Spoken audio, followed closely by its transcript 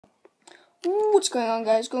What's going on,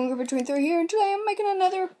 guys? GoingGriffin23 here, and today I'm making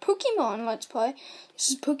another Pokemon Let's Play. This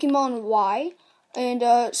is Pokemon Y, and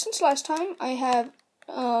since last time I have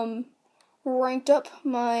ranked up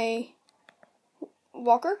my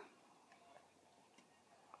Walker.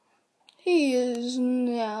 He is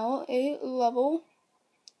now a level,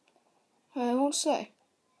 I won't say,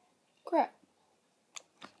 crap.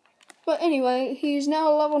 But anyway, he's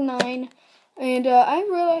now level 9. And I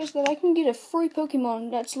realized that I can get a free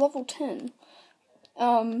Pokemon that's level 10.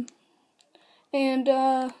 Yeah,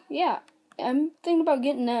 I'm thinking about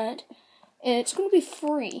getting that. And it's going to be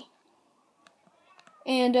free.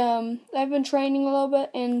 And I've been training a little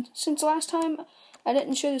bit. And since last time, I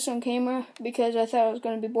didn't show this on camera because I thought it was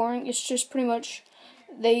going to be boring. It's just pretty much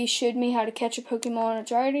they showed me how to catch a Pokemon,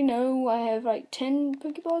 which I already know. I have like 10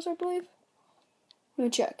 Pokeballs, I believe. Let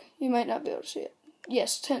me check. You might not be able to see it.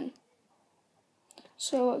 Yes, 10.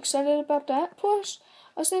 So excited about that. Plus,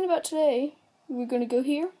 I was thinking about today, we're going to go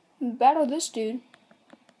here and battle this dude.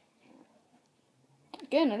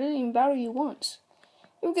 Again, I didn't even battle you once.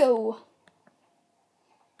 Here we go.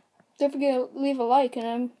 Don't forget to leave a like,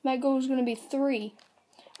 and my goal is going to be 3.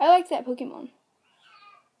 I like that Pokemon.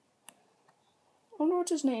 I wonder what's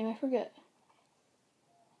his name, I forget.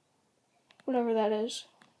 Whatever that is.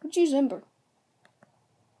 Let's use Ember.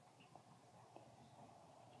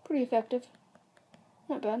 Pretty effective.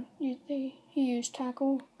 Not bad. He used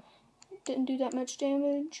Tackle. Didn't do that much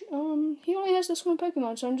damage. He only has this one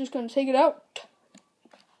Pokemon, so I'm just gonna take it out.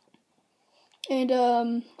 And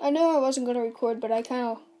I know I wasn't gonna record, but I kind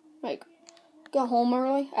of like got home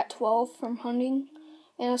early at 12 from hunting,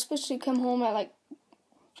 and I was supposed to come home at like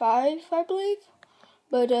 5, I believe.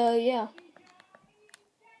 But yeah.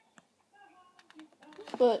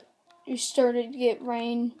 But it started to get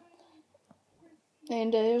rain,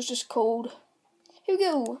 and it was just cold. Here we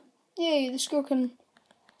go. Yay, this girl can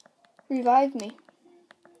revive me.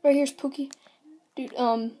 Right here's Pookie. Dude,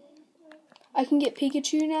 I can get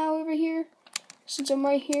Pikachu now over here. Since I'm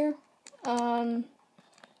right here. I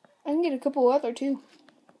can get a couple other too.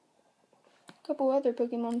 A couple other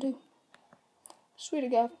Pokemon too. Sweet, I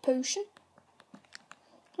got a potion.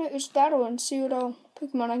 Alright, let's battle and see what all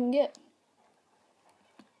Pokemon I can get.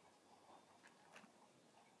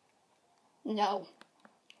 No.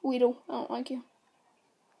 Weedle, I don't like you.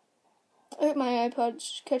 I hope my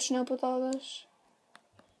iPod's catching up with all this.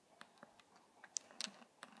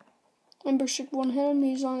 Ember should one hit him.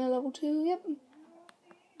 He's only level 2. Yep.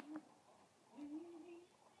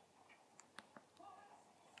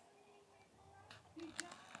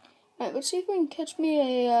 Alright, let's see if we can catch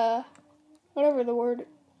me a, whatever the word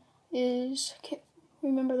is. Can't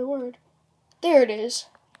remember the word. There it is.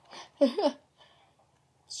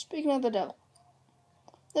 Speaking of the devil.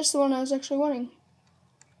 That's the one I was actually wanting.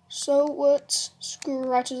 So let's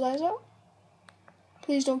scratch his eyes out.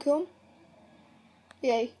 Please don't kill him.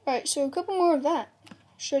 Yay. Alright, so a couple more of that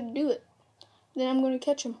should do it. Then I'm going to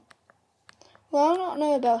catch him. Well, I don't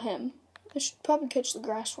know about him. I should probably catch the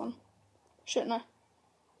grass one. Shouldn't I?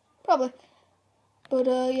 Probably. But,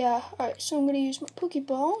 yeah. Alright, so I'm going to use my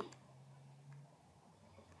Pokeball.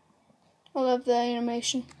 I love the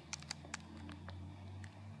animation.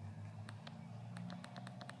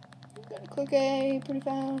 Gotta click A pretty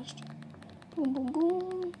fast. Boom, boom,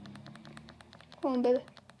 boom. Come on, baby.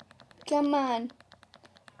 Come on.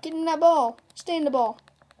 Get in that ball. Stay in the ball.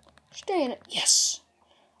 Stay in it. Yes.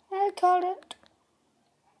 I caught it.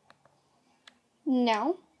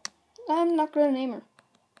 Now, I'm not going to name her.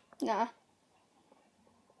 Nah.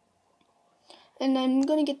 And I'm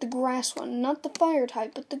going to get the grass one. Not the fire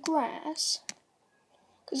type, but the grass.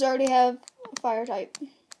 Because I already have a fire type.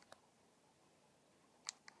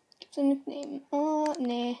 It's a nickname.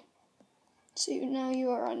 Nah. So now you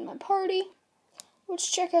are on my party. Let's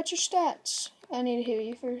check out your stats. I need to heal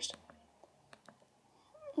you first.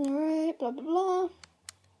 Alright, blah blah blah.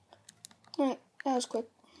 Alright, that was quick.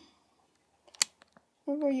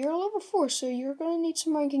 Remember, you're level 4, so you're gonna need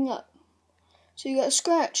some ranking up. So you got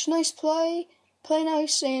Scratch, Nice Play, Play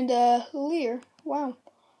Nice, and Leer. Wow.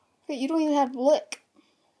 Okay, you don't even have Lick.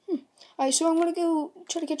 Alright, so I'm gonna go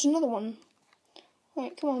try to catch another one.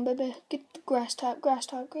 Alright, come on, baby. Get the grass type, grass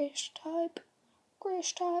type, grass type,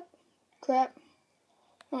 grass type. Crap.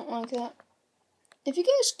 I don't like that. If you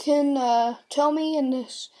guys can tell me in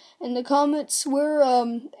the comments where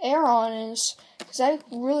Aron is, because I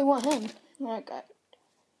really want him.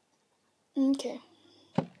 Okay.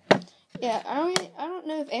 Yeah, I don't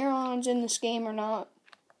know if Aron's in this game or not,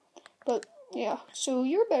 but yeah. So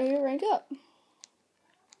you're better to rank up.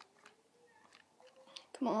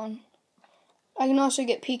 Come on. I can also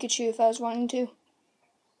get Pikachu if I was wanting to.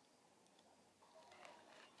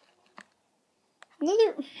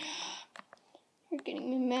 Another... You're getting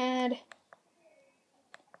me mad.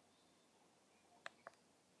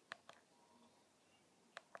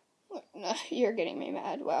 You're getting me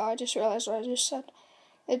mad. Wow, I just realized what I just said.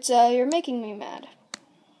 It's, you're making me mad.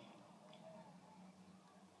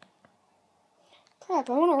 Crap,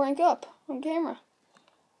 I want to rank up on camera.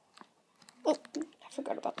 Oh, I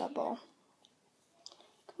forgot about that ball.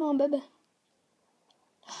 Come on, baby.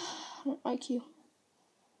 I don't like you.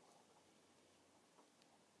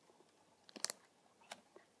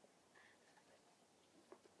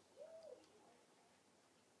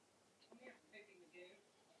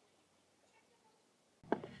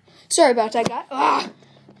 Sorry about that, guy. Ah,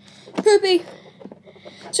 poopy.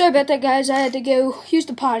 Sorry about that, guys. I had to go use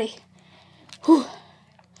the potty. Whew.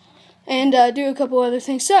 And do a couple other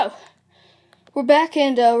things. So, we're back,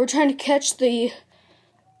 and we're trying to catch the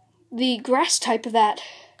grass type of that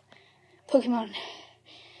Pokemon. A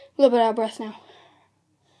little bit out of breath now.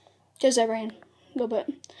 Because I ran a little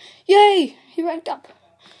bit. Yay! He ranked up.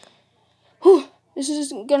 Whew. This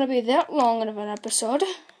isn't going to be that long of an episode.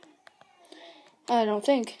 I don't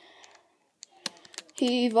think.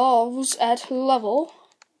 He evolves at level,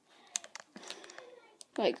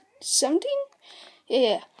 like, 17?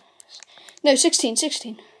 Yeah. No, 16.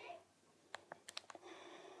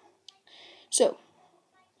 So,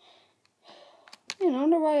 I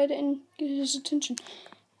wonder why I didn't get his attention.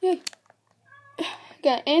 Yay.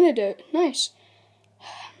 Got antidote. Nice.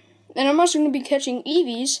 And I'm also going to be catching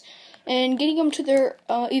Eevees and getting them to their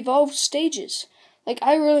evolved stages. Like,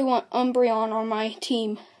 I really want Umbreon on my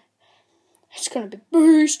team. It's going to be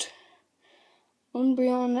Boost.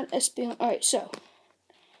 Umbreon, not Espeon. Alright, so.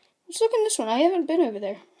 Let's look in this one. I haven't been over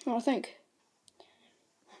there, I don't think.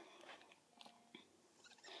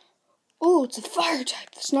 Oh, it's a fire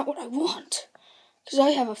type. That's not what I want. Because I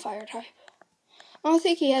have a fire type. I don't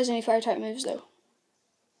think he has any fire type moves, though.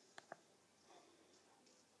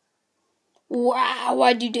 Wow,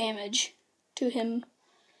 I do damage to him.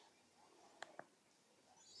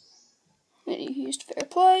 And he used Fair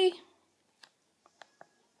Play.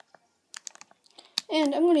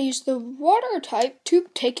 And I'm going to use the water type to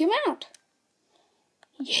take him out.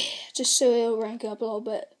 Yeah, just so he'll rank up a little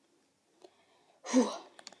bit. Whew.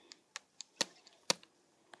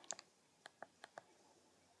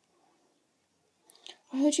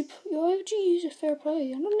 Why would you use a Fair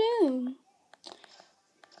Play? I don't know.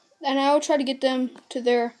 And I will try to get them to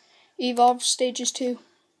their evolved stages too.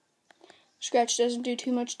 Scratch doesn't do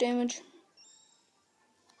too much damage.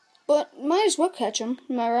 But might as well catch him,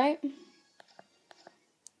 am I right?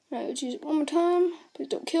 Alright, let's use it one more time. Please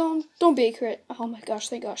don't kill him. Don't be a crit. Oh my gosh,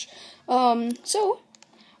 thank gosh. So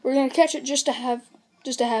we're gonna catch it just to have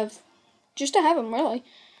him, really.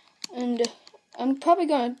 And I'm probably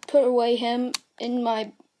gonna put away him in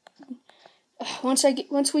my once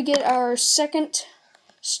we get our second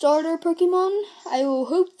starter Pokemon, I will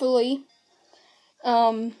hopefully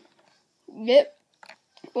get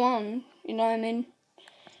one. You know what I mean?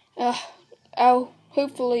 I'll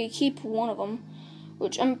hopefully keep one of them.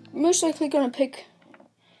 Which I'm most likely going to pick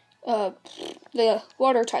the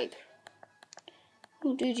water type.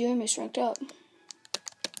 Oh, dude, you almost ranked up.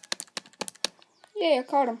 Yeah, I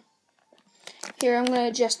caught him. Here, I'm going to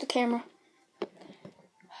adjust the camera. There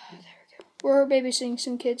we go. We're babysitting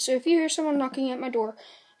some kids, so if you hear someone knocking at my door,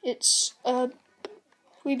 it's,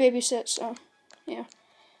 we babysit, so, yeah.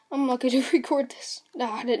 I'm lucky to record this.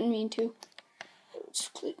 Nah, I didn't mean to.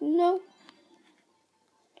 No.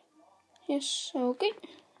 Yes, okay.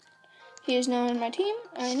 He is now in my team,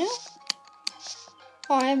 I know.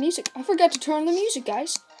 Oh, I have music. I forgot to turn on the music,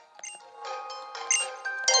 guys.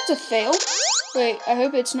 It's a fail. Wait, I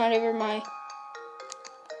hope it's not over my...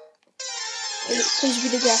 Please be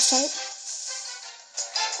the grass type.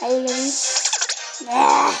 I will love you.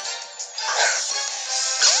 Ah!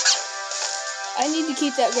 I need to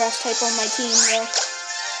keep that grass type on my team, though.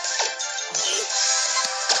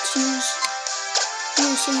 Choose.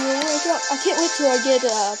 So you'll wake up. I can't wait till I get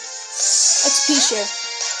XP share.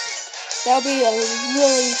 That'll be a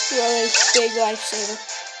really, really big lifesaver.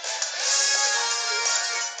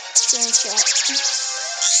 Strength shot.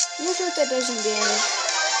 I'm not sure if that does any damage.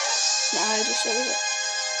 Nah, I just saved it.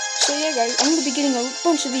 So yeah, guys, I'm gonna be getting a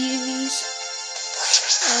bunch of these.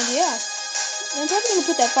 And yeah, I'm probably gonna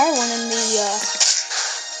put that fire one in the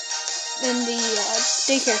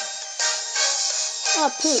daycare. Oh,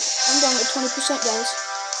 poop. I'm down to 20%, guys.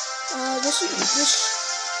 This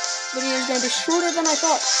video is going to be shorter than I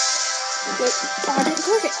thought. Wait, I didn't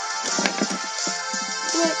click it.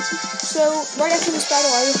 Wait, so, right after this battle,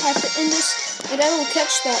 I will have to end this, and I will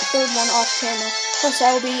catch that third one off camera. Plus,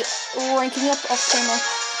 I will be ranking up off camera.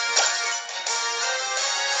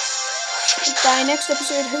 by next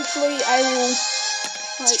episode, hopefully, I will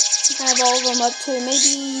have all of them up to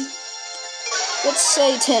maybe, let's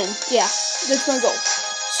say 10. Yeah, that's my goal.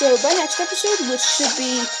 So by next episode, which should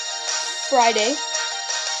be Friday,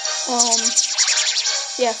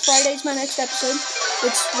 yeah, Friday's my next episode.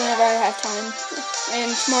 It's whenever I have time.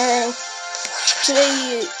 And tomorrow,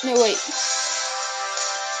 today's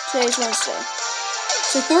Wednesday.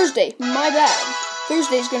 So Thursday, my bad.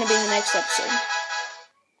 Thursday's gonna be the next episode.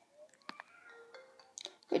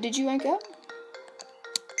 Wait, did you rank out?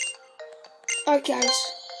 Alright guys,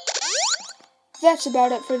 that's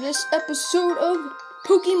about it for this episode of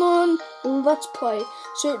Pokemon Let's Play.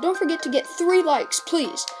 So don't forget to get 3 likes,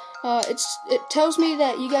 please. It tells me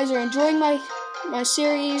that you guys are enjoying my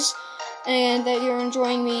series and that you're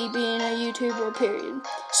enjoying me being a YouTuber, period.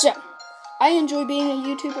 So, I enjoy being a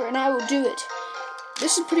YouTuber and I will do it.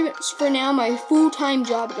 This is pretty much for now my full-time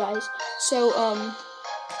job, guys. So,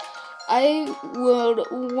 I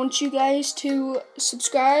would want you guys to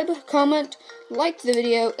subscribe, comment, like the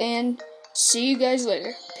video, and see you guys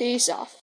later. Peace off.